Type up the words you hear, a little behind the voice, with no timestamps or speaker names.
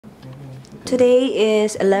Today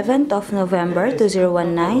is 11th of November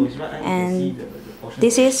 2019 and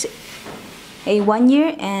this is a 1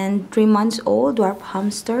 year and 3 months old dwarf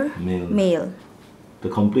hamster male. The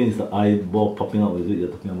complaint is the eyeball popping out, is it you're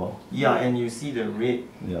talking about? Yeah, and you see the red.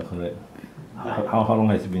 Yeah, correct. How long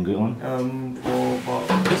has it been going on? For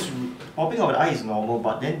this popping of the eye is normal,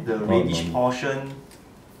 but then the reddish portion,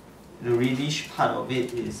 the reddish part of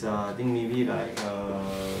it is I think maybe like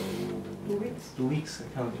 2 weeks. 2 weeks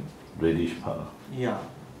kind of thing. Reddish part. Yeah,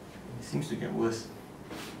 it seems to get worse.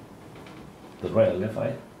 The right and left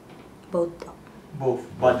eye? Both. Both,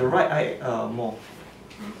 but the right eye more.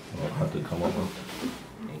 Oh, hard to come up with.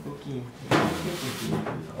 Okay.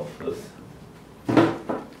 Out first.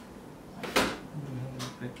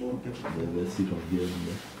 Let's see from here and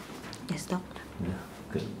there. Yes, doctor. Yeah,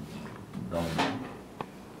 okay. Down.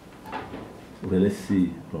 Okay, let's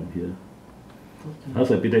see from here.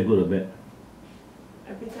 How's appetite, good or bad?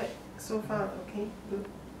 Appetite so far okay, good.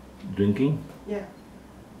 Drinking? Yeah.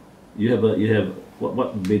 You have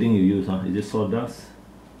what bedding you use, huh? Is it sawdust?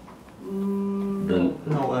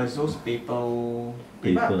 No, it's those paper.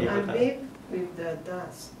 But I bathe with the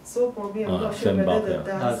dust, so probably I'm not sure whether the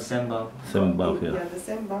dust. Sand bath. Sand bath, yeah. Yeah, the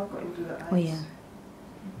sand bath got into the eyes. Oh yeah.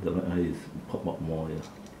 The right eye is pop up more, yeah.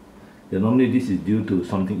 Yeah, normally this is due to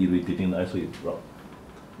something irritating the eye, so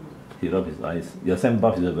he rub his eyes. Your sand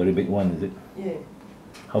bath is a very big one, is it? Yeah.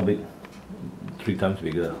 How big? 3 times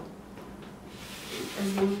bigger.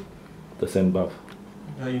 As in, The sand bath.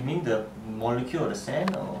 You mean the molecule of the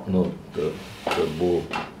sand or? No, the bowl.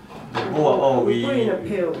 The bowl. Oh, we put in a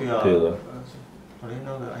pail. Yeah. Pail, Oh, then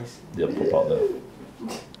now the ice. they pop out there.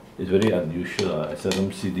 It's very unusual. I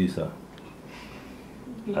seldom see this. I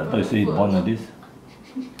thought you say it's born like this.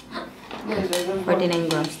 no, it doesn't 49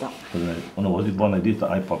 grams doc. Oh no, was it born like this? The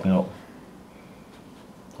eye popping out.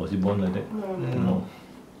 Was it born like that? No.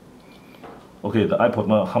 Okay, the eye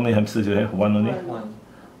popping out. How many hamsters you have? One only? One.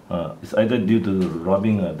 It's either due to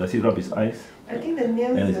rubbing. Does he rub his eyes? I think the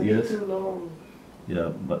nails And is his a bit ears? too long.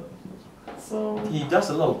 Yeah, but So He does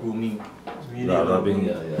a lot of grooming. Really a lot of rubbing.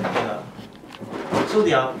 grooming. Yeah. Yeah. So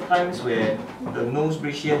there are times where the nose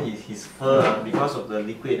bridge here, his fur, because of the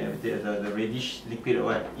liquid and the reddish liquid or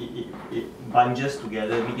what, it bunches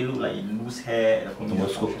together, make it look like it loose hair at the communal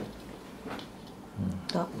Thermoscope. function.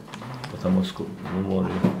 Doc. Thermoscope. No more.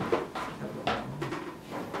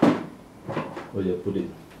 Oh yeah, put it.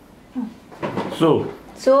 So.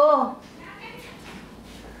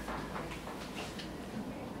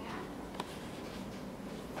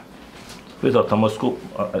 Where's our thermoscope?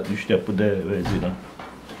 You should have put there. Where is it?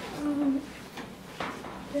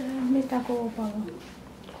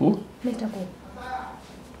 Who?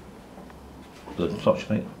 The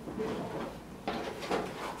torchlight.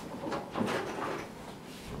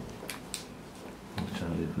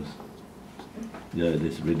 Yeah, it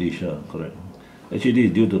is reddish, correct. Actually,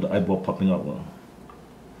 it's due to the eyeball popping out.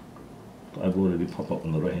 The eyeball really pop up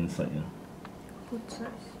on the right hand side. Yeah. both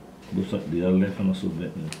sides. Both sides, the other left one also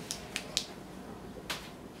bad. Yeah.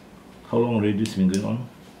 How long already this been going on?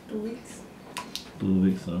 2 weeks. 2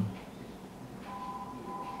 weeks, huh?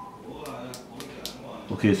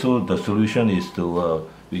 Okay, so the solution is to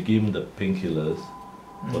we give him the painkillers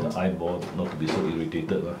for the eyeball not to be so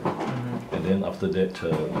irritated, and then after that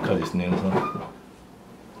cut his nails.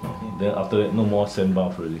 Then after that, no more sand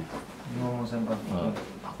bath already. No more sand bath.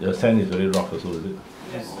 Your sand is very rough also, is it?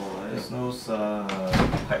 Yes, it's those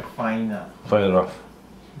quite fine. Fine rough.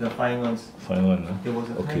 The fine ones. Fine one, huh? There was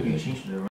a time Okay. you changed the